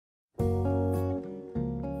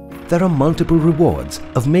there are multiple rewards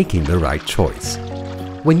of making the right choice.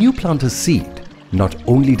 When you plant a seed, not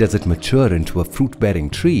only does it mature into a fruit-bearing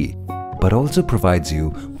tree, but also provides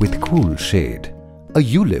you with cool shade. A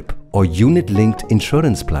ULIP or unit-linked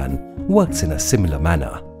insurance plan works in a similar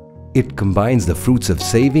manner. It combines the fruits of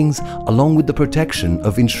savings along with the protection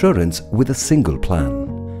of insurance with a single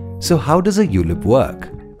plan. So how does a ULIP work?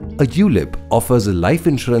 A ULIP offers a life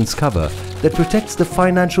insurance cover that protects the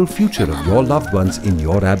financial future of your loved ones in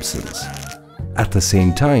your absence. At the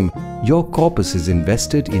same time, your corpus is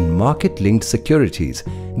invested in market-linked securities,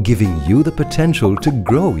 giving you the potential to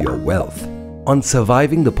grow your wealth. On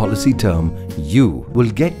surviving the policy term, you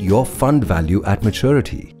will get your fund value at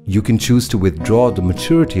maturity. You can choose to withdraw the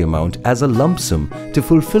maturity amount as a lump sum to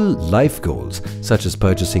fulfill life goals such as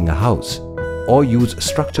purchasing a house, or use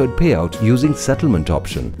structured payout using settlement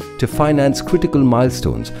option to finance critical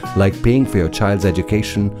milestones like paying for your child's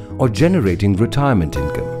education or generating retirement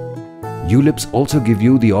income. ULIPs also give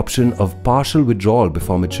you the option of partial withdrawal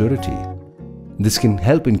before maturity. This can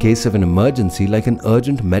help in case of an emergency like an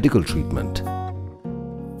urgent medical treatment.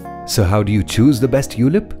 So how do you choose the best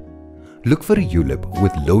ULIP? Look for a ULIP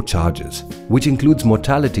with low charges, which includes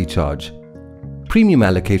mortality charge, premium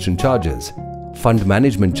allocation charges, fund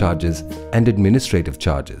management charges, and administrative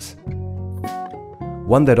charges.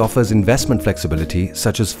 One that offers investment flexibility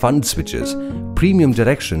such as fund switches, premium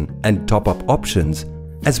direction, and top-up options,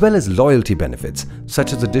 as well as loyalty benefits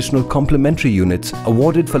such as additional complementary units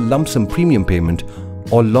awarded for lump sum premium payment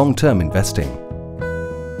or long-term investing.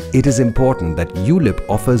 It is important that ULIP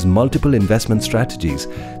offers multiple investment strategies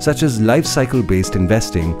such as life cycle-based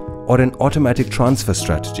investing or an automatic transfer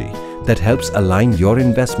strategy that helps align your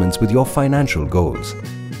investments with your financial goals.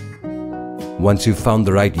 Once you've found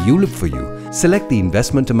the right ULIP for you, select the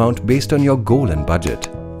investment amount based on your goal and budget,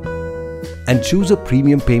 and choose a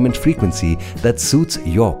premium payment frequency that suits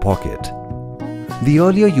your pocket. The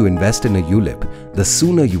earlier you invest in a ULIP, the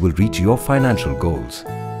sooner you will reach your financial goals.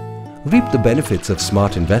 Reap the benefits of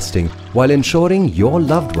smart investing while ensuring your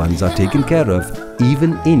loved ones are taken care of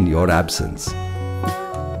even in your absence.